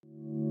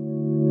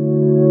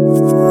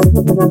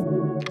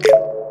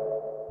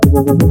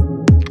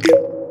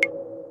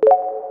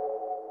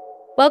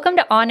Welcome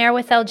to On Air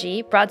with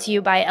LG, brought to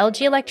you by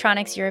LG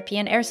Electronics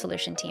European Air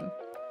Solution Team.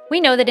 We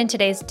know that in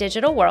today's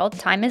digital world,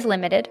 time is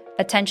limited,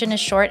 attention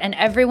is short, and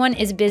everyone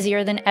is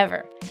busier than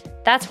ever.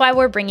 That's why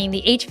we're bringing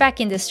the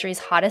HVAC industry's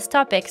hottest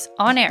topics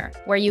on air,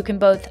 where you can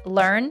both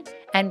learn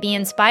and be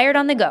inspired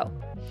on the go.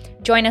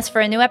 Join us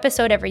for a new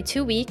episode every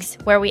 2 weeks,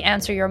 where we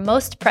answer your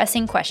most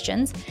pressing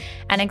questions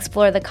and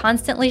explore the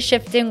constantly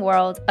shifting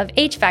world of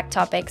HVAC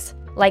topics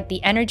like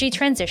the energy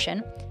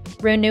transition,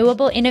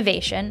 renewable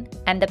innovation,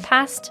 and the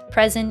past,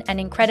 present, and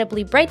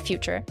incredibly bright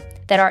future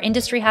that our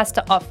industry has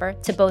to offer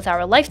to both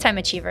our lifetime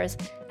achievers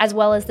as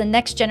well as the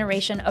next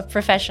generation of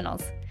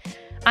professionals.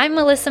 I'm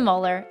Melissa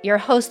Moeller, your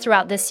host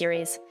throughout this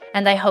series,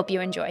 and I hope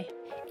you enjoy.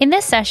 In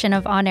this session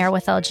of On Air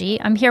with LG,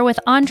 I'm here with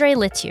Andrei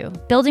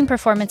Litiu, Building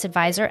Performance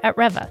Advisor at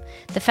REVA,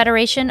 the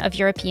Federation of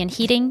European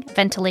Heating,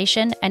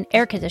 Ventilation, and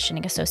Air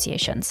Conditioning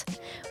Associations.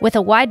 With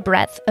a wide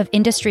breadth of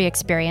industry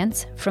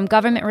experience, from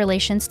government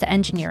relations to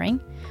engineering,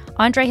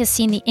 Andrei has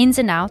seen the ins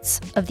and outs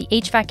of the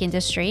HVAC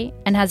industry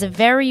and has a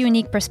very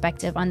unique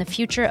perspective on the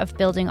future of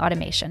building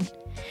automation.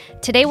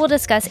 Today we'll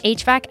discuss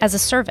HVAC as a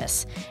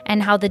service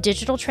and how the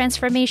digital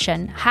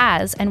transformation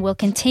has and will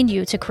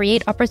continue to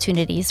create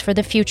opportunities for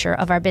the future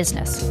of our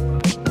business.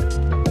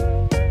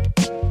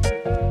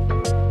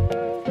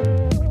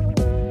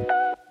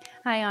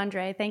 Hi,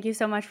 Andrei. Thank you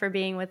so much for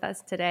being with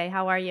us today.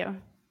 How are you?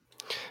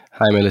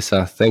 Hi,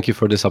 Melissa. Thank you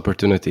for this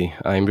opportunity.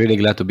 I'm really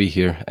glad to be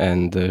here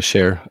and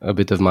share a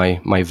bit of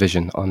my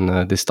vision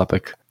on this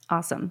topic.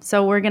 Awesome.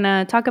 So we're going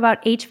to talk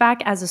about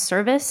HVAC as a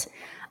service.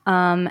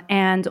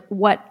 And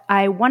what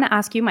I want to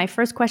ask you, my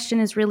first question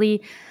is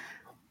really,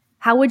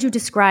 how would you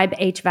describe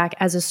HVAC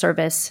as a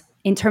service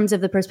in terms of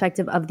the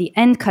perspective of the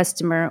end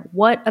customer?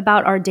 What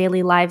about our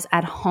daily lives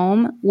at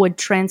home would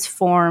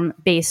transform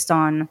based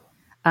on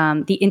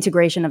the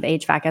integration of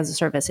HVAC as a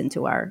service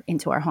into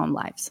our home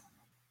lives?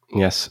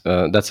 Yes,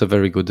 that's a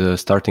very good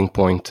starting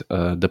point.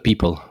 The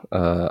people.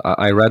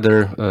 I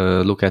rather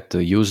look at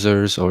the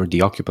users or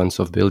the occupants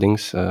of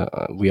buildings.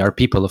 We are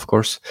people, of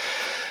course.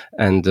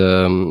 And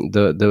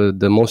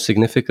the most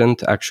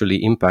significant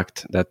actually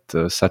impact that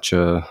such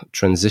a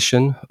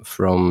transition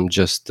from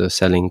just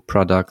selling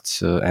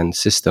products and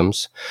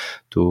systems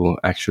to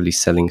actually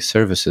selling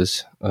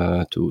services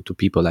to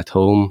people at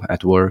home,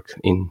 at work,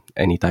 in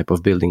any type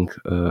of building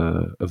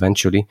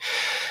eventually,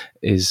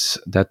 is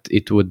that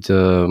it would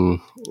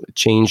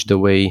change the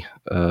way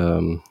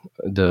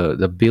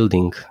the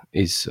building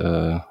is,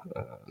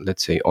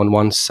 let's say, on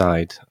one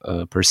side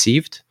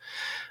perceived.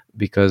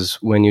 Because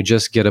when you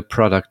just get a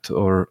product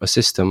or a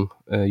system,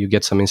 you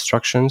get some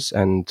instructions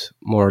and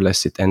more or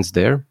less it ends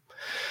there.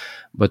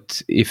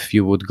 But if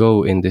you would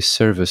go in this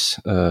service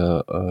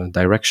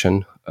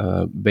direction,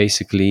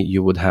 basically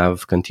you would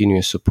have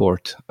continuous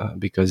support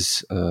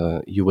because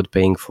you would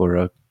paying for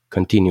a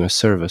continuous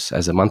service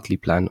as a monthly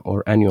plan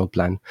or annual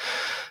plan.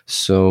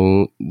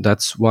 So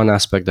that's one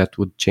aspect that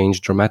would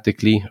change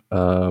dramatically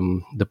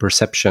the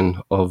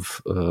perception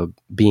of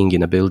being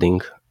in a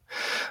building.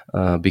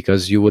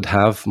 Because you would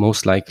have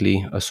most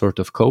likely a sort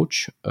of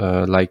coach,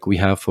 like we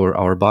have for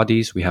our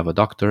bodies. We have a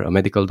doctor, a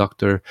medical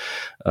doctor.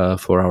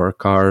 For our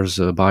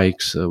cars,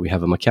 bikes, we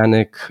have a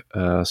mechanic.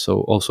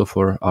 So also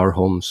for our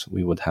homes,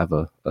 we would have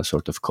a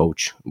sort of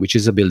coach, which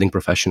is a building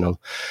professional.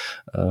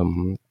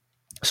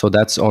 So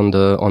that's on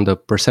the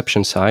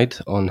perception side,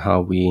 on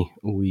how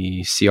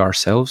we see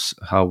ourselves,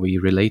 how we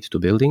relate to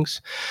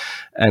buildings.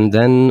 And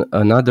then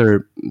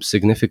another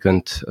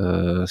significant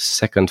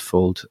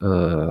second-fold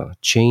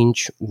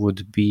change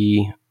would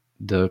be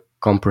the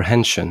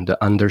comprehension,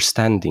 the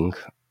understanding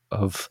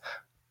of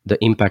the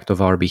impact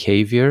of our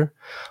behavior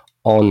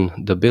on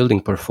the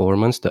building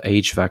performance, the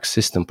HVAC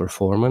system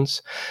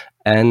performance,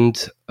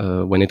 and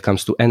when it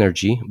comes to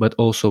energy, but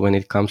also when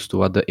it comes to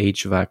what the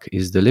HVAC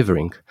is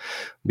delivering.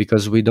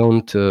 Because we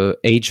don't,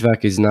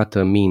 HVAC is not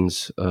a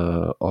means,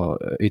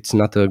 it's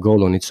not a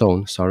goal on its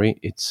own,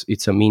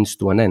 it's a means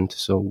to an end.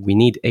 So we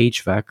need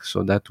HVAC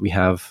so that we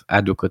have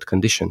adequate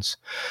conditions.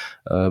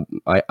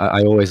 I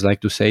always like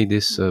to say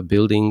this,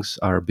 buildings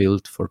are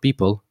built for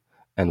people,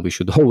 and we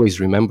should always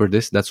remember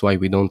this. That's why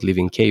we don't live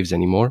in caves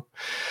anymore.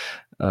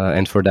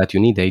 And for that, you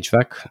need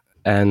HVAC.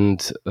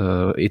 And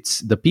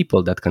it's the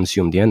people that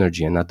consume the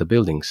energy and not the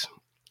buildings.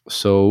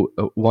 So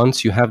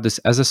once you have this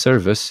as a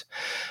service,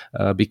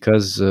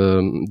 because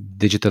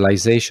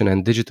digitalization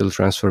and digital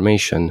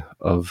transformation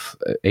of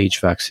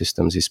HVAC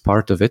systems is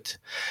part of it,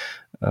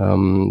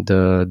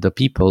 the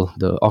people,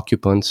 the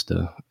occupants,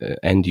 the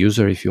end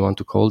user, if you want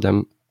to call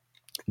them,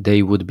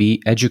 they would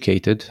be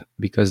educated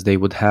because they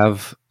would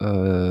have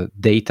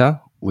data,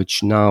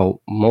 which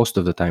now most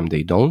of the time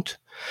they don't.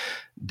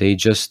 They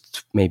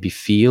just maybe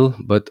feel,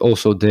 but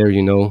also there,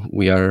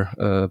 we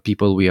are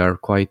people, we are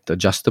quite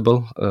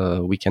adjustable.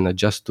 We can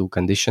adjust to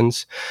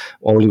conditions.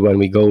 Only when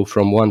we go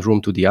from one room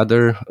to the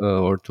other,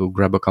 or to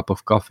grab a cup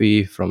of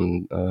coffee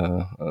from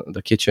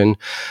the kitchen,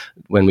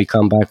 when we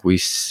come back, we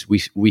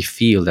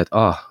feel that,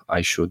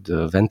 I should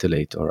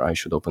ventilate, or I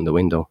should open the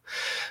window.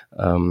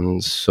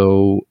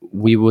 So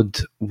we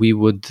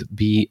would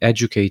be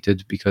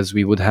educated, because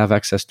we would have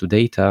access to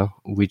data,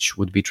 which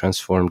would be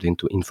transformed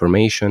into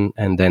information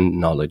and then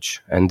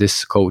knowledge. And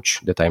this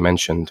coach that I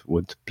mentioned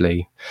would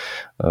play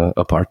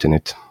a part in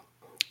it.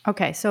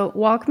 Okay, so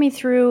walk me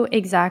through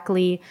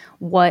exactly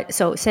what.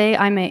 So say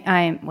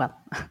well,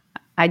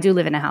 I do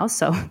live in a house,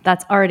 so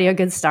that's already a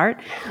good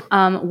start.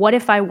 What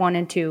if I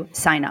wanted to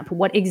sign up?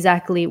 What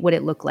exactly would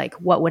it look like?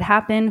 What would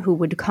happen? Who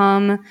would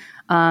come?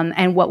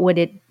 And what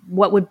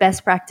would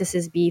best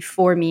practices be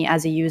for me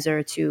as a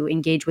user to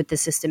engage with the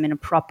system in a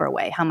proper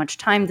way? How much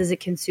time does it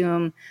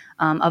consume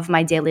of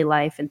my daily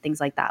life and things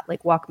like that?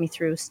 Like, walk me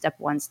through step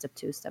 1, step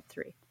 2, step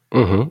 3.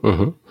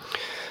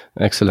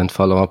 Excellent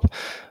follow-up.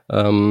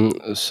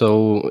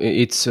 So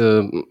it's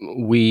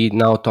we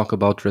now talk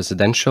about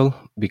residential,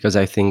 because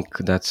I think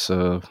that's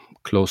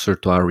closer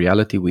to our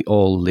reality. We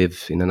all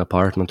live in an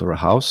apartment or a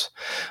house,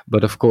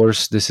 but of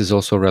course this is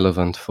also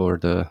relevant for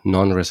the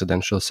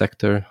non-residential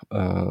sector.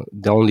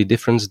 The only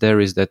difference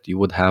there is that you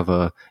would have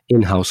a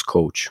in-house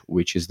coach,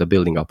 which is the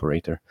building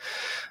operator.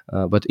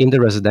 But in the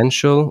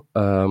residential,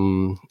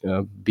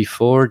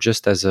 before,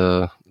 just as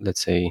a,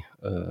 let's say,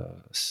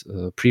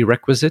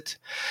 prerequisite,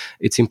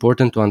 it's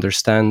important to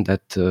understand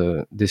that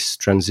this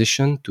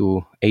transition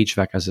to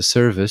HVAC as a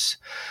service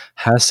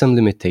has some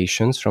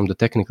limitations from the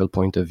technical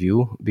point of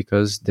view,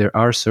 because there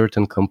are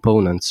certain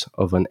components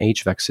of an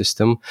HVAC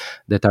system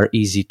that are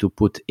easy to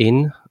put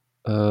in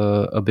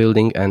a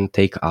building and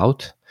take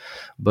out.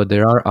 But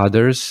there are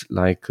others,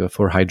 like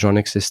for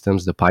hydronic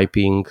systems, the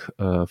piping,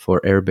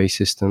 for air-based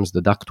systems,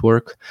 the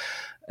ductwork.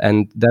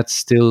 And that's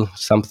still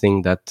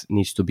something that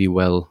needs to be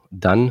well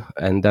done.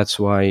 And that's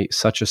why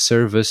such a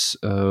service,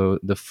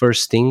 the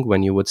first thing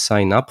when you would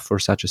sign up for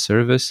such a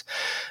service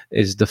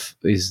is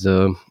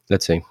the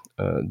let's say,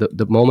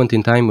 the moment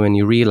in time when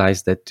you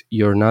realize that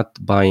you're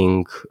not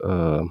buying,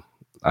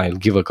 I'll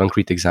give a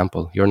concrete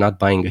example. You're not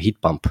buying a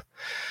heat pump.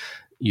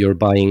 You're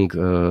buying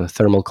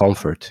thermal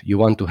comfort. You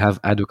want to have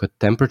adequate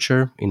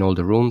temperature in all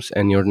the rooms,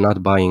 and you're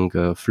not buying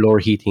floor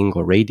heating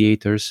or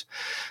radiators.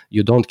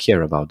 You don't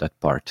care about that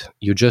part.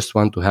 You just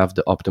want to have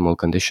the optimal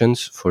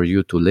conditions for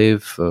you to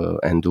live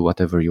and do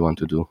whatever you want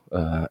to do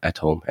at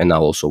home, and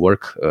now also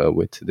work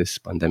with this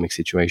pandemic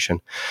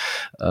situation.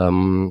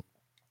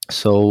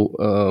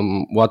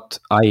 What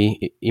I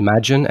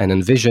imagine and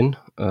envision,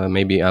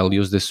 maybe I'll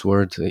use this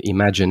word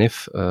imagine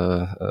if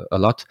a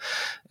lot,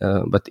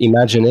 but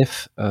imagine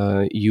if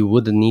you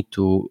wouldn't need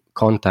to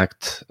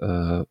contact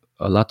a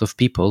lot of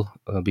people,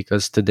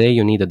 because today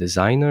you need a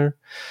designer,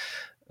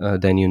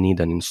 then you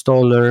need an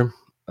installer,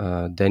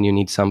 then you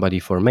need somebody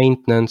for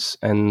maintenance,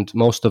 and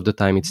most of the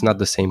time it's not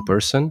the same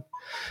person.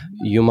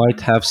 You might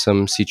have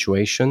some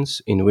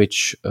situations in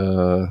which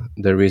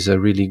there is a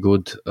really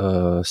good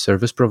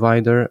service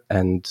provider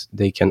and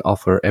they can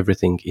offer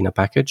everything in a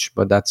package,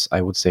 but that's,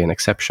 I would say, an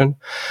exception.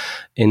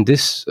 In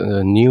this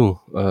new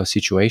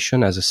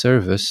situation as a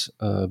service,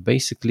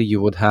 basically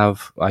you would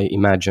have, I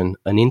imagine,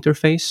 an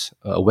interface,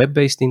 a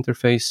web-based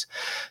interface,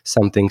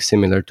 something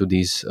similar to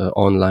these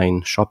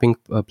online shopping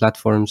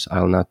platforms.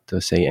 I'll not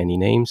say any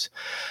names,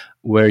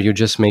 where you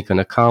just make an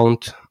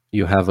account.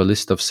 You have a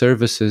list of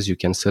services you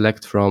can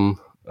select from.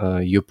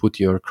 You put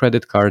your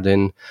credit card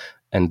in,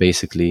 and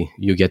basically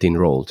you get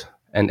enrolled.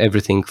 And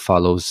everything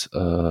follows.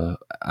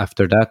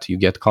 After that, you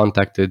get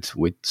contacted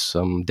with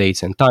some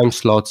dates and time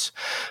slots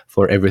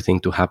for everything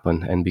to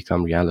happen and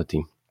become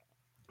reality.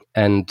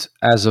 And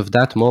as of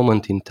that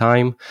moment in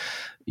time,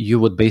 you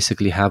would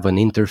basically have an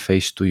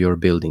interface to your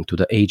building, to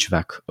the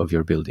HVAC of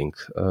your building,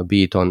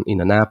 be it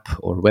in an app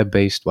or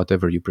web-based,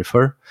 whatever you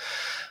prefer.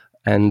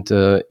 And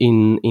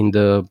in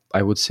the,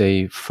 I would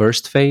say,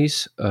 first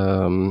phase,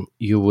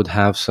 you would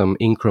have some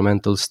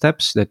incremental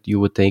steps that you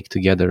would take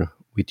together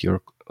with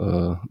your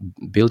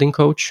building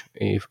coach,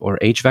 or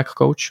HVAC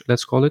coach,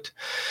 let's call it.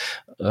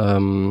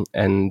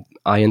 And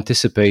I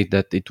anticipate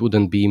that it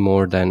wouldn't be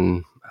more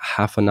than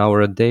half an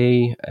hour a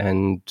day,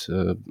 and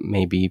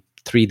maybe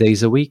 3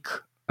 days a week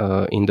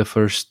in the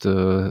first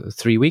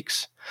 3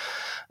 weeks.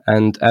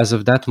 And as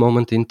of that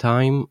moment in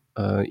time,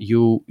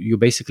 you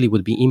basically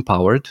would be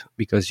empowered,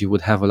 because you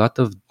would have a lot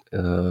of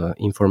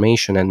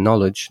information and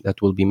knowledge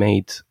that will be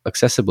made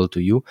accessible to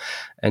you,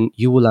 and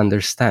you will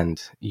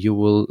understand. You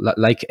will,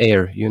 like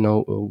air,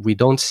 we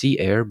don't see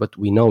air, but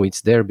we know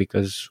it's there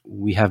because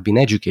we have been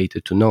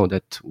educated to know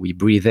that we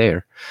breathe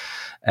air.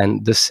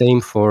 And the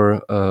same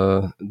for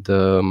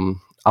the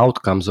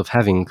outcomes of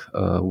having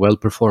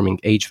well-performing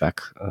HVAC.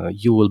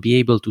 You will be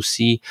able to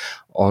see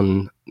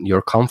on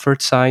your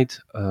comfort side,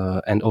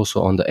 and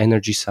also on the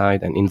energy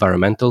side and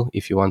environmental.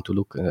 If you want to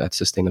look at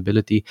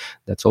sustainability,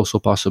 that's also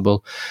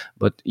possible.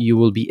 But you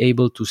will be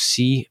able to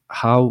see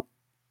how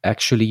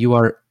actually you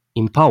are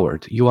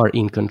empowered. You are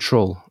in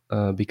control,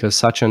 because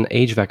such an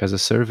HVAC as a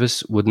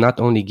service would not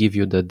only give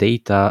you the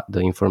data, the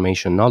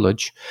information,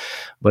 knowledge,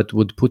 but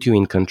would put you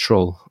in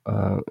control.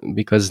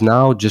 Because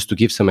now, just to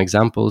give some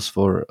examples,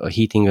 for a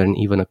heating and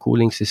even a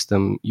cooling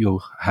system, you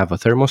have a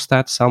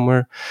thermostat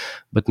somewhere,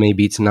 but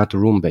maybe it's not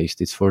room based,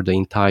 it's for the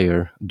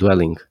entire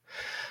dwelling.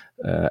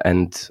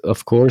 And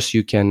of course,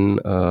 you can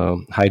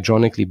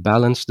hydronically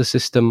balance the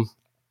system,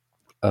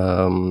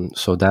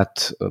 so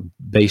that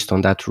based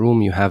on that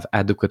room, you have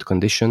adequate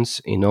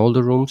conditions in all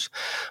the rooms.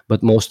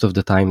 But most of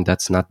the time,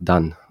 that's not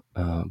done.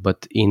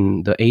 But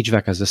in the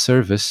HVAC as a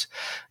service,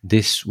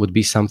 this would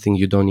be something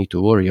you don't need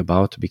to worry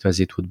about, because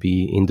it would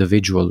be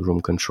individual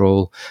room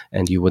control,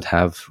 and you would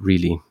have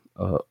really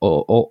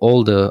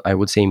all the, I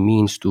would say,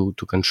 means to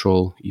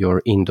control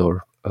your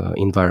indoor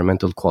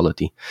environmental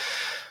quality.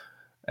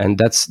 And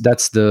that's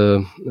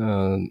the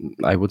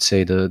I would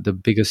say the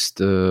biggest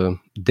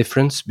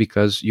difference,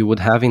 because you would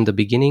have in the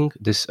beginning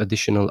this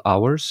additional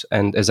hours,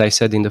 and as I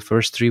said, in the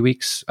first 3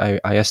 weeks, I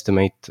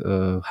estimate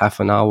half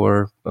an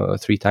hour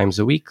 3 times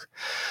a week.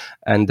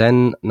 And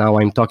then now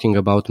I'm talking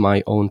about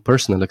my own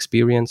personal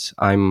experience.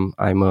 I'm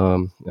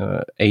a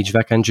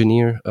HVAC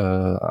engineer.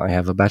 I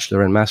have a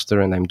bachelor and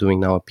master, and I'm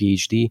doing now a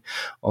PhD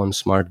on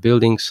smart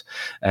buildings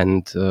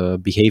and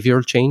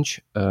behavioral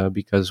change,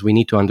 because we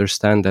need to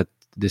understand that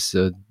this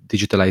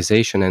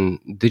digitalization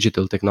and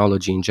digital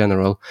technology in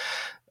general,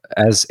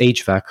 as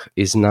HVAC,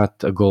 is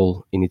not a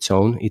goal in its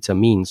own. It's a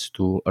means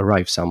to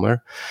arrive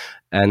somewhere.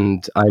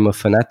 And I'm a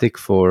fanatic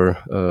for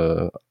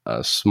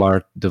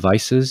smart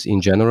devices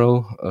in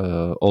general,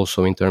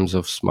 also in terms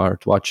of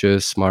smart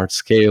watches, smart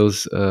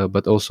scales,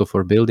 but also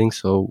for buildings.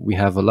 So we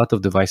have a lot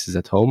of devices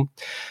at home.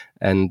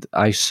 And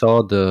I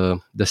saw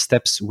the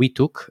steps we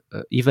took,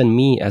 even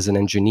me as an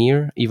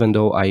engineer, even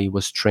though I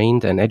was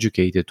trained and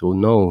educated to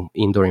know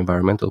indoor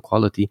environmental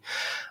quality,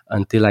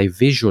 until I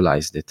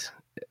visualized it.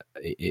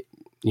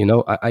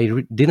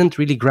 I didn't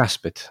really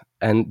grasp it.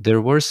 And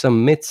there were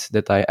some myths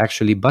that I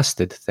actually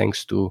busted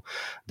thanks to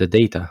the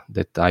data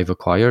that I've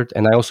acquired.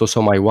 And I also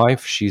saw my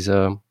wife. She's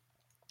an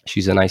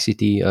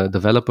ICT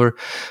developer,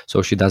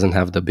 so she doesn't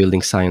have the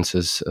building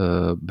sciences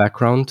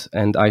background.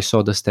 And I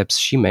saw the steps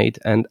she made,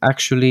 and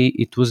actually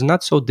it was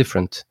not so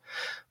different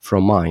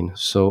from mine.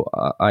 So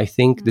I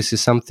think this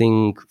is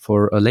something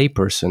for a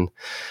layperson,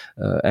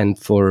 and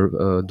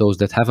for those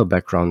that have a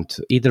background.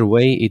 Either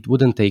way, it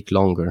wouldn't take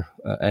longer.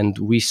 And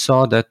we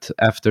saw that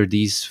after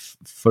these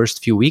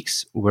first few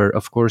weeks, where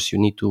of course you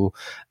need to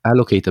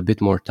allocate a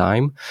bit more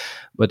time,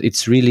 but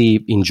it's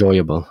really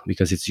enjoyable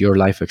because it's your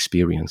life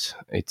experience.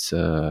 It's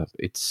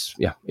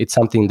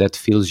something that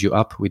fills you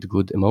up with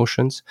good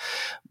emotions.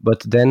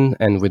 But then,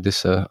 and with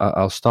this,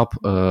 I'll stop.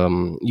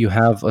 You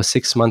have a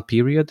 6-month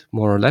period,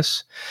 more or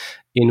less,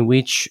 in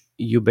which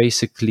you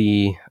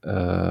basically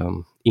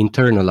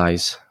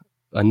internalize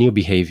a new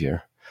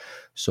behavior.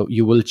 So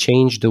you will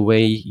change the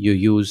way you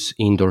use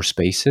indoor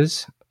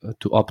spaces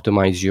to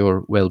optimize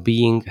your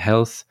well-being,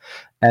 health,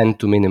 and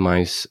to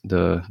minimize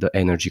the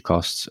energy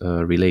costs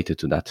related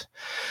to that.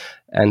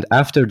 And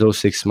after those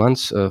 6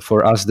 months,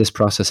 for us, this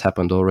process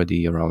happened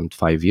already around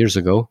 5 years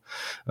ago.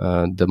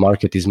 The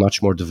market is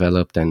much more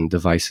developed and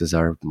devices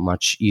are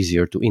much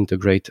easier to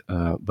integrate.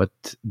 But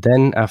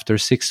then after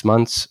 6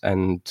 months,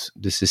 and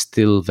this is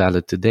still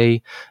valid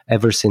today,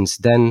 ever since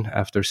then,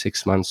 after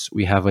 6 months,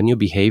 we have a new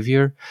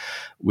behavior,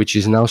 which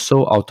is now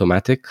so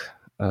automatic.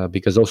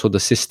 Because also the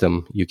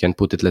system, you can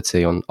put it, let's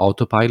say, on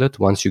autopilot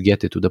once you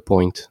get it to the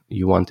point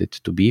you want it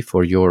to be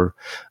for your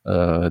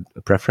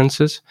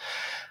preferences.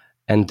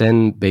 And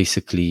then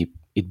basically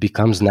it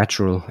becomes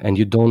natural and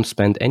you don't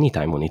spend any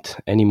time on it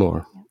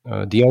anymore.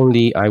 The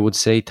only, I would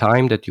say,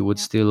 time that you would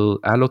still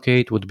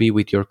allocate would be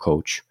with your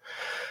coach.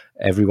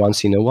 Every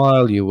once in a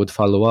while, you would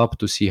follow up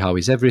to see how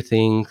is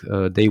everything.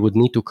 They would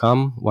need to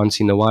come once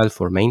in a while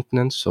for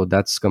maintenance. So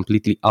that's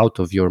completely out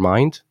of your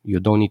mind. You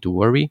don't need to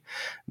worry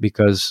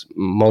because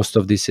most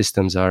of these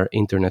systems are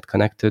internet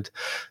connected.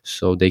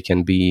 So they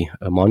can be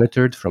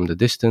monitored from the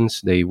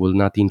distance. They will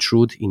not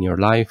intrude in your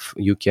life.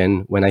 You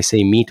can, when I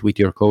say meet with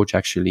your coach,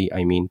 actually,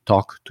 I mean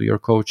talk to your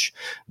coach.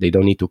 They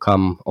don't need to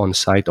come on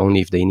site,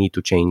 only if they need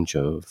to change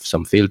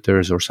some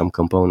filters or some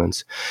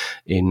components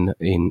in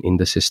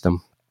the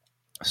system.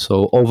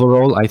 So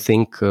overall, I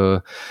think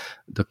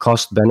the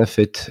cost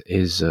benefit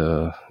is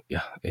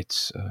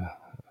it's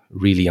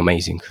really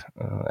amazing,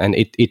 and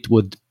it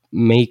would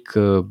make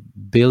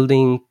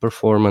building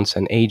performance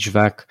and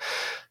HVAC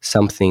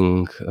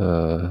something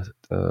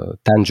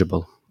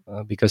tangible.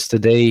 Because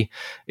today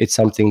it's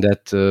something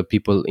that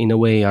people in a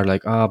way are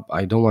like,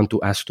 I don't want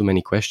to ask too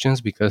many questions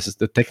because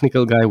the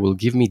technical guy will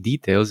give me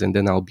details and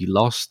then I'll be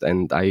lost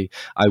and I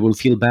will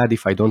feel bad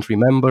if I don't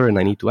remember and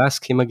I need to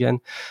ask him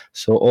again.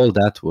 So all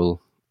that will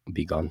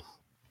be gone.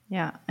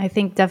 Yeah, I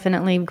think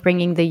definitely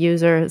bringing the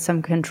user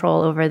some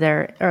control over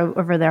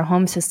their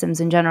home systems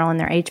in general and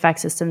their HVAC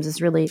systems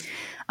is really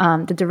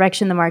the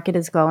direction the market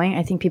is going.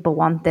 I think people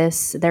want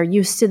this. They're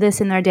used to this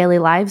in their daily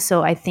lives.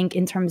 So I think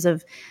in terms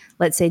of,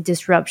 let's say,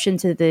 disruption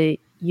to the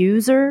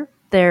user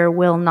there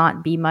will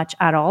not be much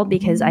at all,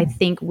 because I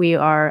think we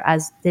are,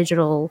 as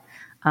digital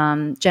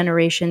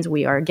generations,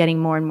 we are getting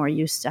more and more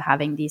used to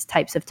having these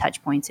types of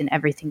touch points in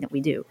everything that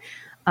we do.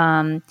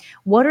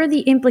 What are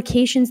the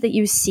implications that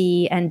you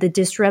see and the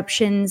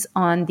disruptions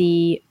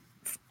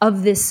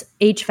of this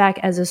HVAC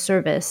as a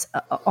service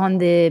on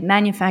the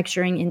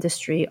manufacturing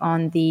industry,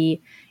 on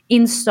the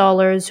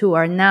installers who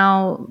are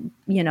now,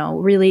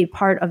 really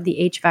part of the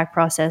HVAC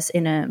process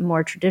in a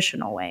more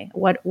traditional way?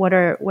 What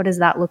does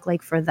that look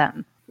like for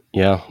them?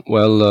 Yeah,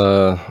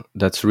 well,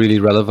 that's really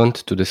relevant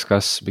to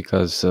discuss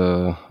because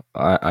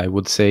I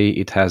would say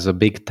it has a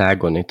big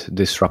tag on it,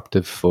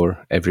 disruptive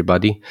for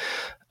everybody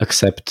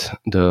except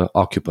the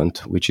occupant,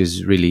 which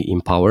is really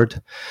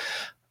empowered.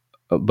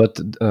 But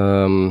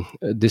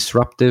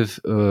disruptive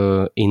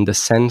in the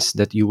sense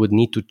that you would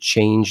need to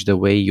change the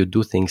way you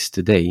do things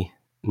today,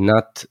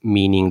 not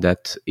meaning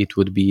that it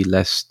would be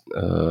less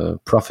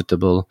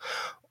profitable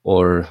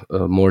or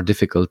more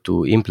difficult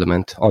to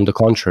implement. On the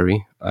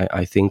contrary,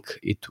 I think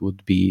it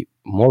would be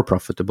more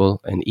profitable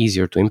and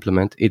easier to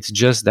implement. It's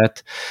just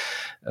that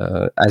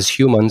as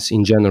humans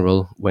in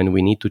general, when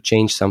we need to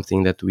change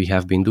something that we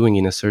have been doing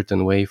in a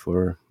certain way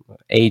for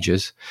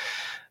ages,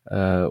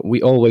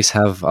 we always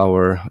have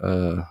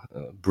our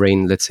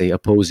brain, let's say,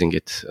 opposing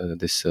it,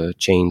 this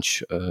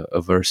change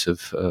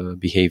aversive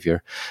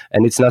behavior.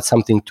 And it's not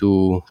something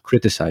to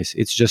criticize.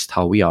 It's just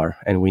how we are,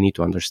 and we need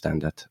to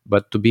understand that.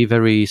 But to be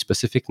very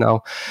specific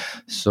now,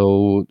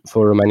 so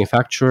for a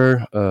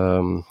manufacturer,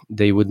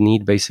 they would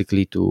need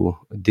basically to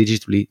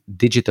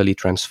digitally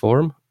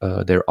transform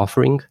their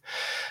offering.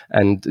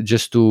 And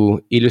just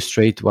to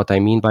illustrate what I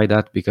mean by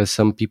that, because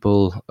some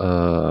people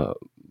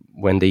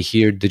when they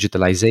hear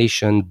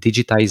digitization,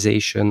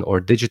 or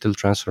digital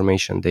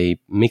transformation, they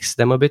mix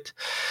them a bit.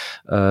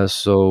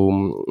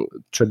 So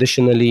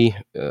traditionally,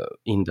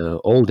 in the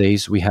old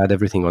days, we had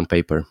everything on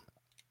paper.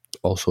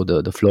 Also,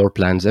 the floor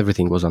plans,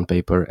 everything was on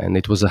paper, and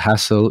it was a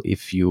hassle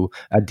if you,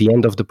 at the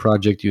end of the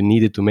project, you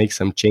needed to make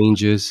some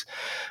changes.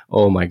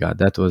 Oh my God,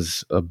 that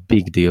was a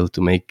big deal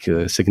to make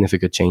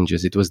significant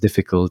changes. It was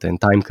difficult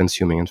and time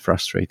consuming and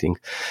frustrating.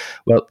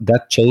 Well,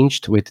 that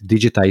changed with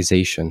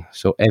digitization.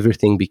 So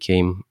everything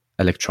became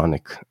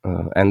electronic.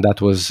 And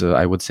that was,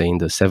 I would say, in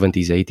the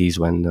 70s, 80s,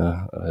 when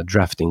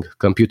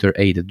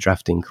computer-aided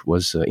drafting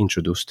was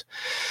introduced.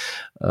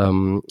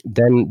 Then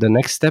the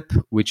next step,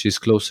 which is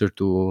closer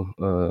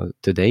to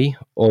today,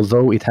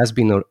 although it has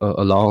been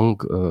along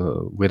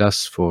with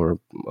us for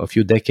a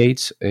few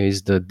decades,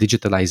 is the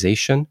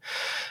digitalization.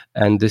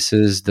 And this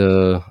is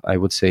I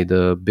would say,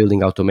 the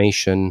building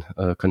automation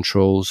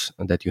controls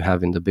that you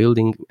have in the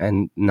building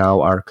and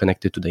now are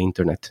connected to the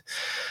internet.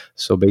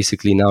 So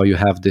basically now you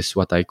have this,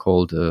 what I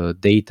call the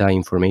data,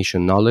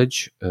 information,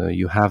 knowledge.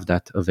 You have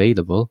that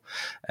available.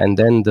 And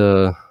then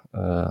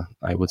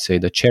I would say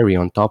the cherry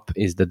on top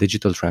is the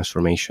digital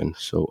transformation.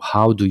 So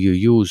how do you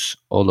use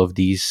all of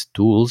these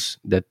tools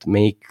that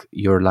make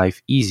your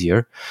life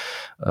easier?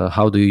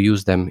 How do you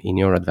use them in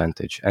your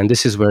advantage? And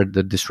this is where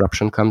the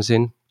disruption comes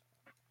in.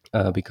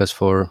 Because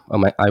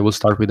I will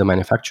start with the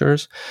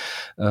manufacturers.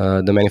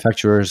 The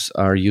manufacturers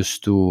are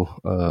used to,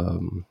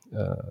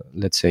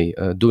 let's say,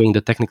 doing the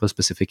technical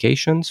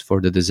specifications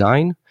for the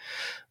design.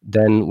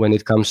 Then when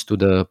it comes to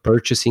the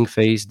purchasing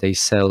phase, they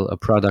sell a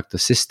product, a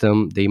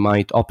system. They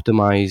might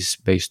optimize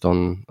based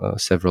on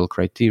several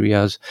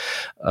criterias,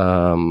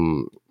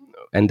 and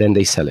then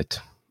they sell it.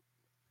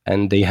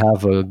 And they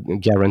have a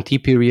guarantee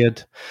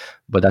period,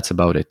 but that's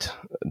about it.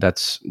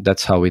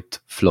 That's how it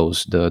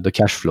flows, the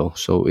cash flow.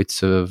 So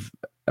it's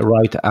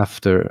right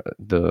after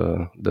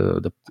the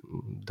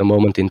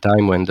moment in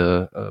time when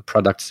the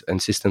products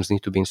and systems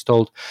need to be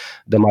installed,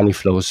 the money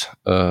flows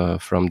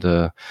from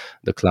the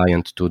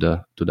client to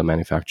the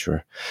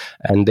manufacturer,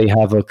 and they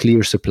have a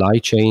clear supply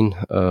chain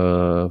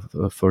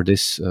for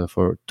this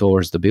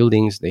towards the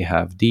buildings. They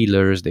have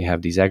dealers, they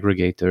have these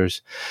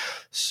aggregators.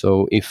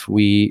 So if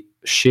we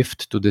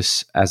shift to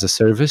this as a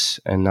service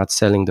and not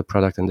selling the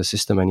product and the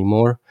system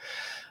anymore,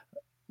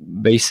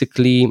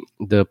 basically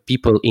the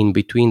people in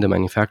between the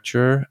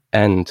manufacturer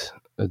and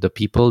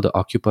the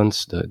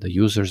occupants, the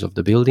users of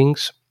the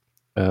buildings,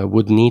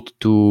 would need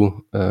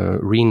to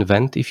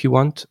reinvent, if you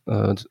want,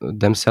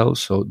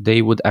 themselves. So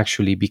they would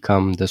actually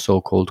become the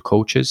so-called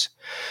coaches,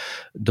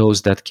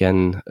 those that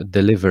can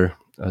deliver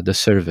the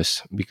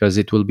service, because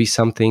it will be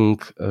something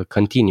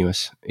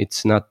continuous.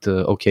 It's not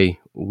okay,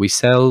 we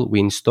sell, we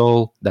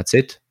install, that's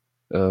it.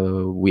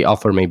 We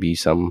offer maybe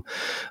some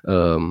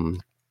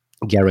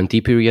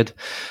guarantee period,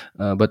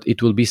 but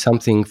it will be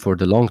something for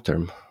the long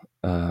term.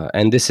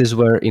 And this is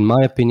where, in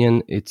my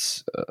opinion,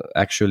 it's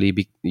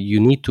actually you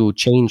need to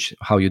change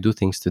how you do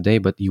things today,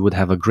 but you would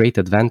have a great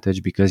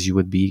advantage because you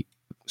would be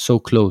so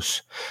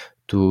close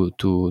to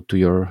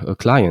your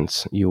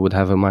clients. You would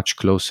have a much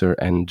closer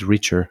and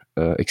richer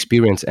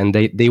experience, and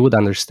they would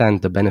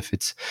understand the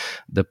benefits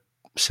the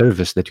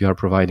service that you are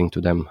providing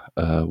to them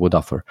would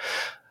offer.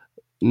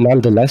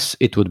 Nonetheless,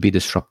 it would be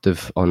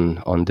disruptive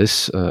on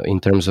this in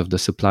terms of the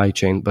supply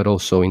chain, but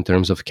also in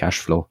terms of cash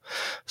flow.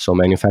 So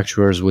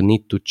manufacturers would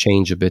need to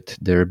change a bit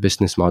their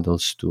business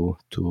models to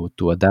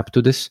adapt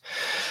to this.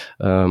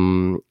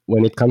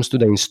 When it comes to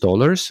the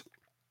installers,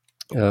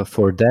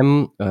 for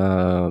them,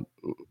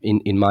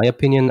 in my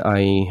opinion,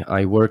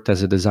 I worked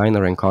as a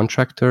designer and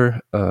contractor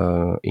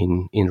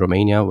in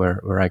Romania,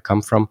 where I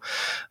come from,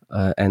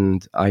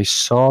 and I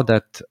saw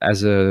that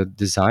as a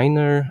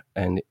designer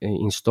and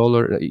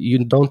installer,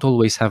 you don't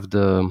always have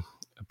the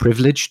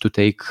privilege to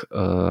take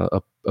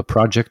a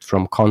project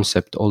from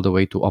concept all the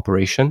way to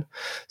operation.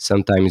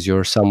 Sometimes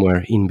you're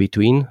somewhere in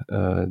between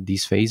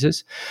these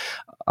phases.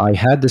 I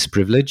had this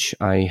privilege.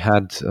 I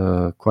had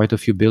quite a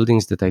few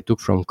buildings that I took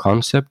from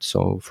concept,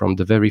 so from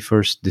the very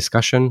first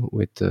discussion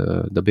with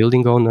the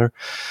building owner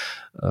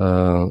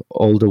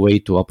all the way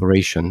to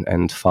operation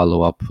and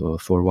follow up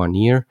for 1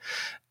 year.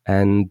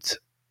 And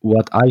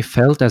what I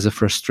felt as a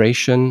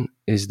frustration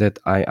is that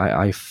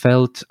I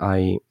felt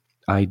I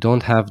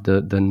don't have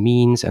the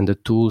means and the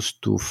tools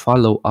to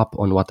follow up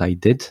on what I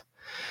did.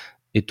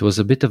 It was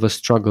a bit of a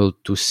struggle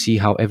to see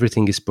how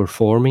everything is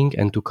performing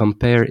and to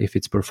compare if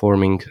it's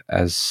performing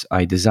as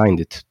I designed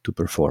it to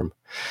perform.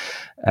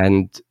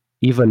 And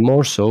even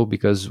more so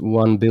because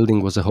one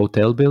building was a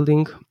hotel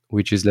building,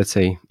 which is, let's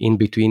say, in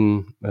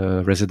between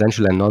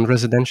residential and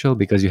non-residential,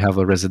 because you have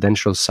a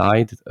residential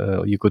side,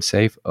 you could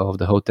say, of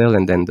the hotel,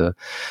 and then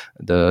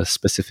the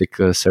specific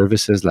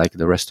services like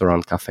the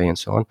restaurant, cafe, and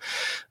so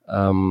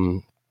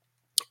on.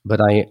 But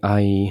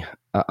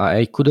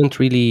I couldn't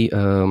really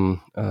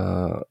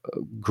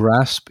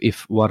grasp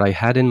if what I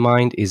had in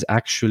mind is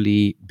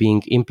actually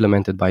being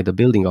implemented by the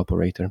building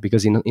operator,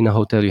 because in a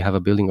hotel you have a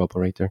building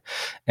operator,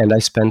 and I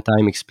spent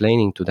time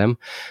explaining to them,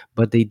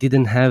 but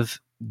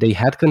they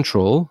had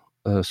control.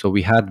 So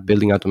we had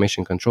building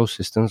automation control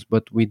systems,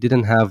 but we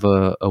didn't have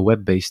a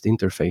web-based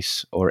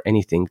interface or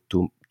anything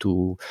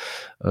to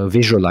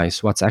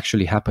visualize what's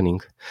actually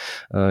happening.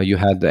 You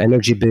had the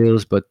energy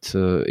bills, but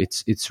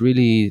it's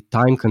really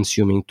time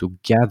consuming to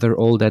gather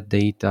all that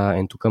data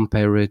and to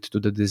compare it to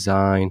the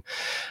design.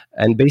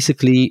 And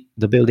basically,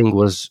 the building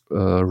was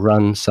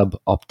run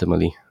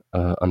suboptimally,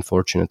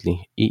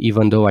 unfortunately,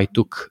 even though I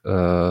took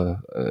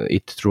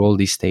it through all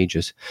these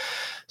stages.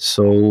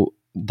 So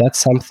that's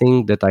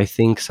something that I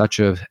think such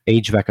a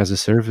HVAC as a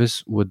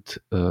service would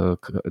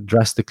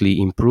drastically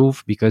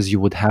improve, because you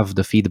would have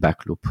the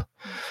feedback loop.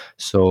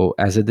 So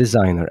as a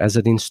designer, as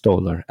an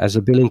installer, as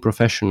a billing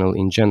professional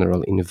in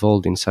general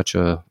involved in such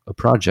a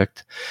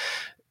project,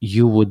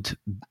 you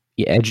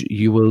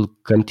will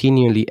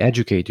continually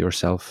educate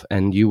yourself,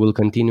 and you will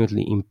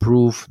continually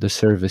improve the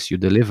service you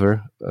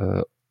deliver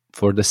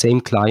for the same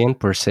client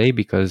per se,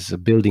 because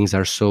buildings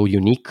are so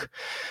unique.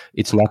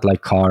 It's not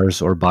like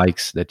cars or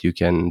bikes that you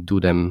can do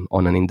them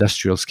on an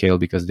industrial scale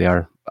because they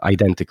are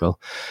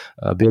identical.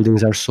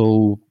 Buildings are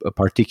so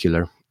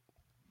particular.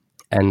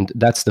 And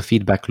that's the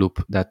feedback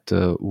loop that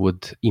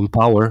would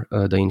empower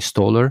the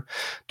installer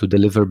to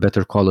deliver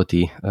better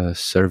quality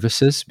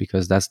services,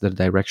 because that's the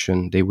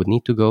direction they would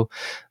need to go.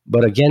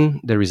 But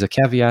again, there is a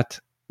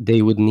caveat.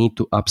 They would need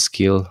to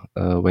upskill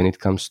when it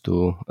comes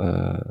to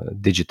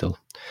digital.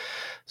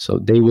 So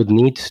they would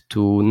need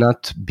to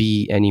not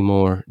be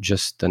anymore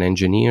just an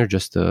engineer,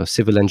 just a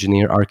civil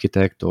engineer,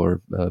 architect,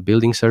 or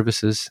building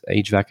services,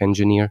 HVAC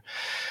engineer.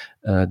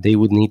 They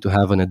would need to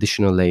have an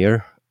additional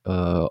layer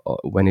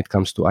when it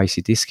comes to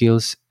ICT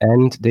skills,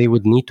 and they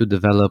would need to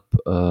develop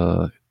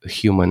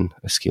human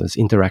skills,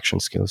 interaction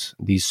skills,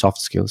 these soft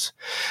skills,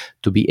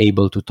 to be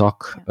able to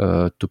talk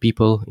to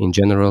people in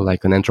general,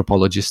 like an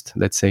anthropologist,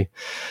 let's say.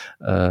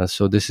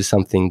 So this is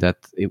something that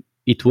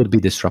it would be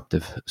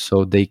disruptive.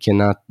 So they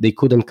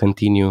couldn't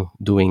continue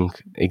doing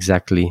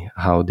exactly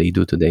how they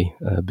do today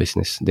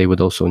business. They would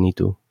also need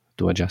to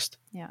adjust.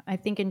 Yeah, I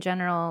think in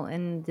general,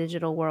 in the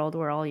digital world,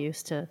 we're all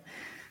used to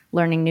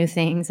learning new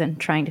things and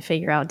trying to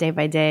figure out day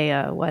by day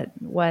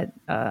what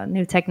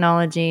new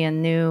technology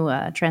and new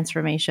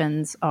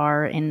transformations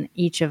are in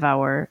each of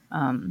our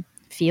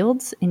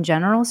fields in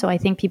general. So I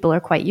think people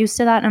are quite used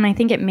to that, and I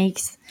think it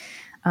makes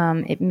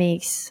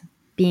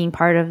being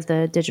part of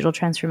the digital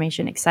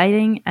transformation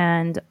exciting,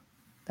 and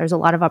there's a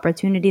lot of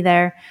opportunity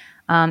there,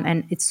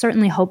 and it's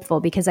certainly hopeful,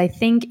 because I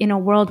think in a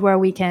world where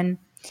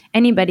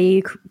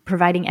anybody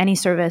providing any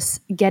service,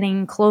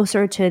 getting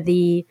closer to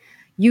the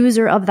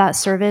user of that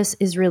service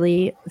is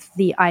really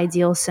the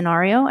ideal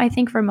scenario, I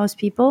think, for most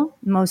people,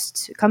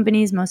 most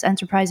companies, most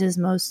enterprises,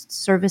 most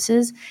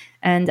services.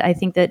 And I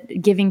think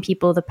that giving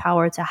people the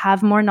power to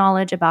have more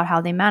knowledge about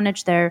how they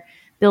manage their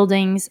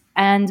buildings,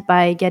 and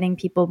by getting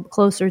people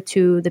closer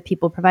to the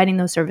people providing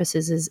those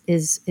services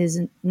is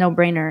a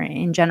no-brainer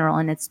in general.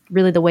 And it's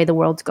really the way the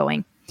world's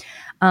going.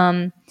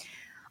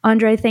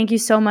 Andre, thank you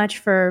so much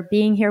for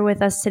being here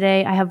with us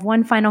today. I have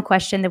one final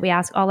question that we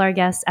ask all our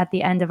guests at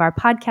the end of our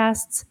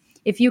podcasts.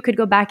 If you could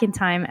go back in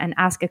time and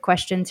ask a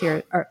question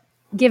or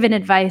give an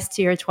advice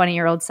to your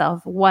 20-year-old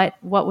self, what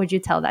would you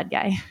tell that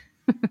guy?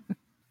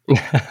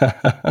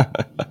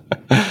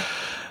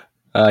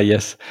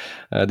 Yes,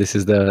 this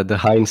is the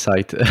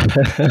hindsight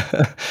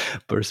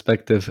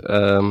perspective.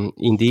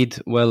 Indeed,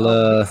 well,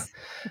 Always.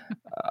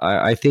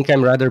 I think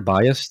I'm rather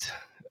biased.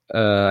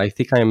 With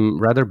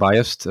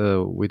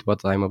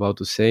what I'm about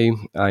to say.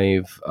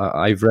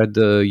 I've read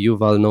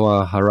Yuval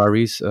Noah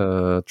Harari's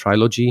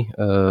trilogy,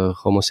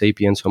 Homo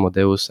Sapiens, Homo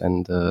Deus,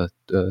 and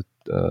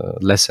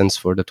Lessons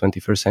for the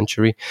 21st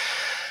Century,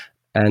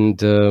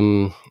 and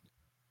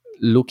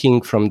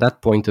looking from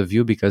that point of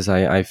view, because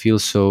I feel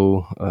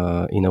so,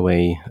 in a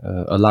way,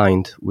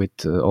 aligned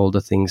with all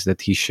the things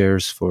that he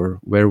shares for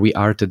where we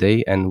are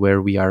today and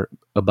where we are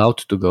about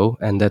to go,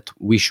 and that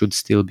we should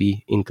still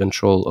be in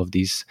control of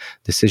these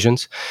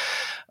decisions.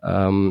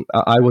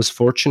 I was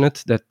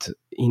fortunate that,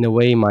 in a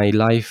way, my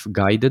life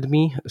guided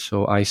me,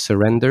 so I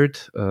surrendered.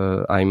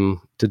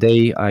 I'm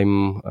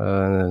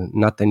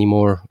not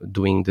anymore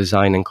doing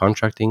design and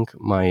contracting.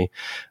 My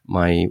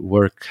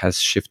work has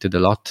shifted a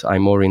lot.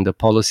 I'm more in the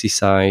policy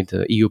side,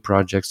 EU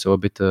projects, so a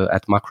bit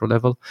at macro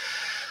level.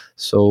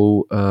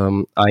 So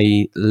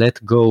I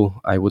let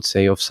go, I would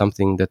say, of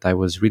something that I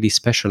was really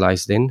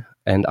specialized in,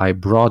 and I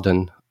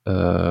broaden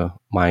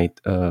my,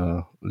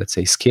 let's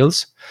say,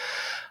 skills.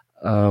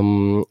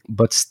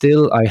 But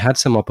still, I had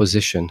some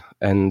opposition.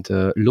 And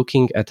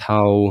looking at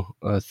how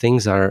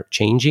things are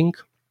changing,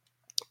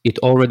 it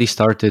already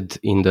started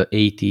in the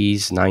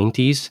 80s,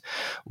 90s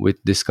with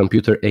this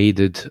computer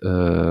aided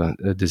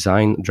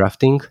design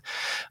drafting.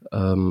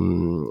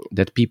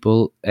 That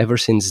people, ever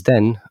since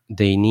then,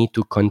 they need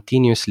to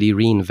continuously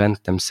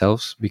reinvent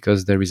themselves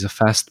because there is a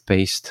fast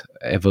paced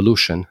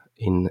evolution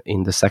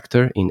in the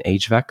sector, in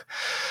HVAC.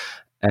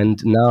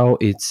 And now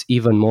it's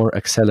even more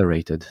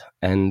accelerated.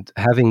 And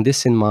having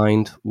this in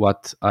mind,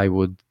 what I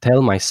would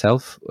tell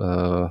myself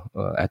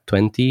at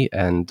 20,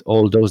 and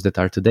all those that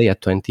are today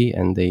at 20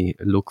 and they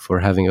look for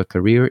having a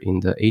career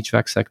in the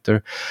HVAC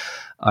sector,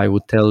 I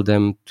would tell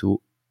them to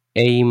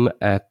aim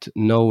at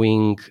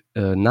knowing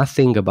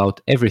nothing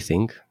about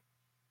everything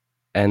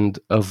and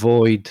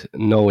avoid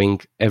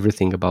knowing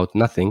everything about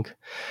nothing,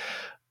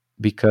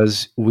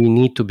 because we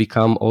need to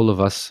become, all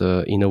of us,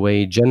 in a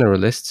way,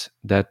 generalists,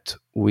 that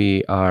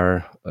we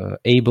are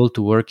able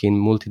to work in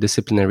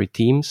multidisciplinary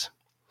teams,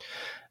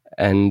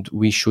 and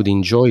we should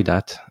enjoy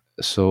that.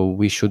 So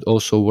we should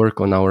also work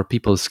on our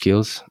people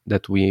skills,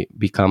 that we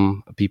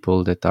become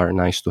people that are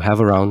nice to have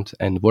around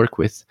and work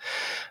with,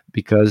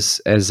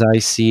 because as I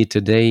see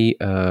today,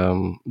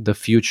 the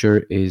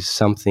future is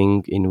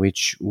something in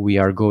which we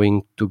are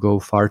going to go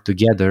far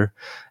together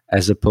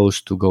as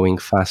opposed to going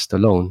fast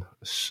alone.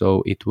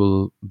 So it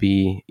will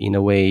be, in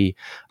a way,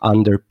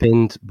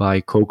 underpinned by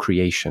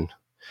co-creation.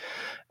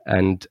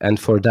 And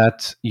for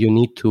that, you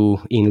need to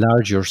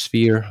enlarge your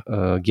sphere,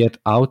 get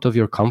out of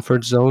your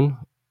comfort zone,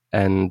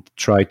 and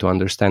try to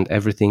understand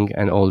everything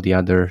and all the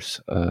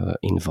others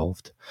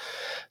involved.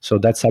 So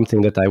that's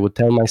something that I would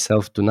tell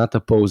myself, to not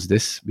oppose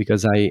this,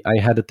 because I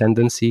had a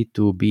tendency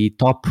to be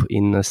top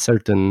in a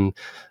certain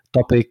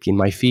topic in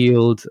my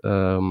field,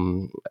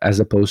 as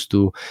opposed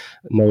to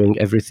knowing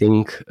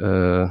everything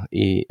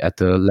at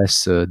a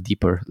less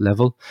deeper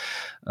level.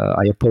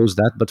 I oppose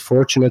that, but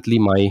fortunately,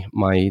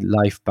 my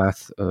life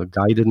path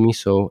guided me.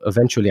 So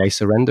eventually, I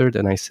surrendered,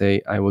 and I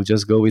say I will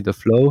just go with the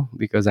flow,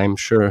 because I'm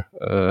sure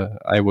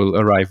I will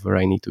arrive where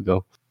I need to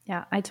go.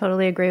 Yeah, I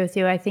totally agree with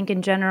you. I think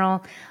in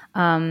general,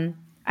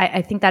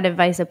 I think that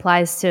advice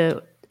applies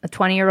to a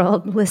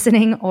 20-year-old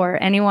listening,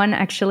 or anyone,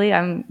 actually.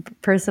 I'm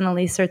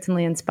personally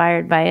certainly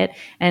inspired by it.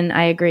 And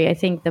I agree. I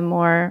think the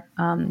more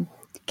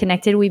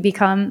connected we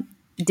become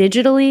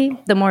digitally,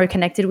 the more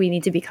connected we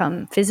need to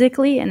become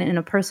physically and in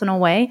a personal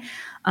way.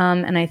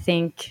 And I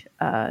think,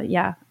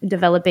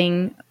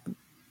 developing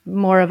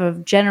more of a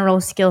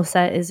general skill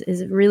set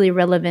is really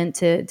relevant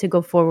to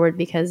go forward,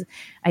 because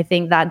I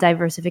think that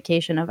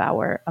diversification of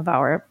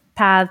our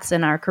paths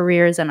and our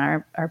careers and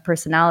our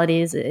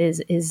personalities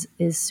is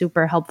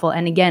super helpful.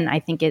 And again,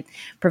 I think it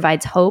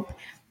provides hope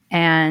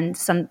and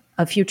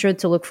a future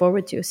to look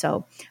forward to.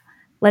 So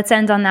let's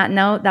end on that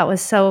note.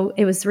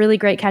 It was really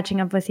great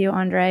catching up with you,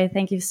 Andre.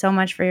 Thank you so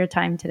much for your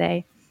time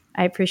today.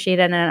 I appreciate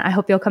it, and I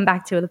hope you'll come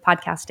back to the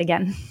podcast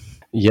again.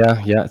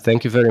 Yeah.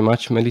 Thank you very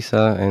much,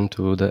 Melissa, and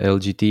to the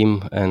LG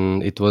team.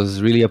 And it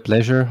was really a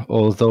pleasure,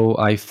 although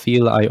I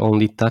feel I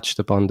only touched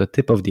upon the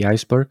tip of the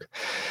iceberg.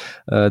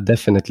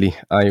 Definitely,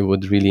 I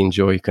would really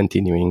enjoy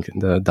continuing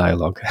the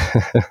dialogue.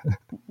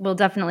 We'll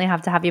definitely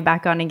have to have you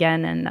back on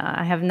again. And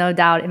I have no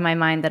doubt in my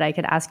mind that I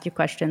could ask you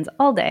questions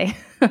all day.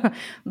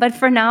 But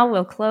for now,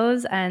 we'll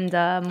close, and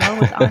more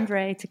with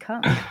Andre to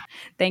come.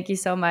 Thank you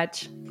so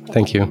much.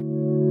 Thank you.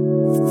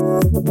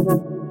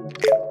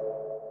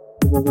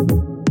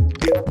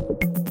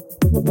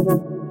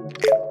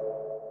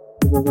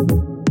 Thank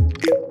you.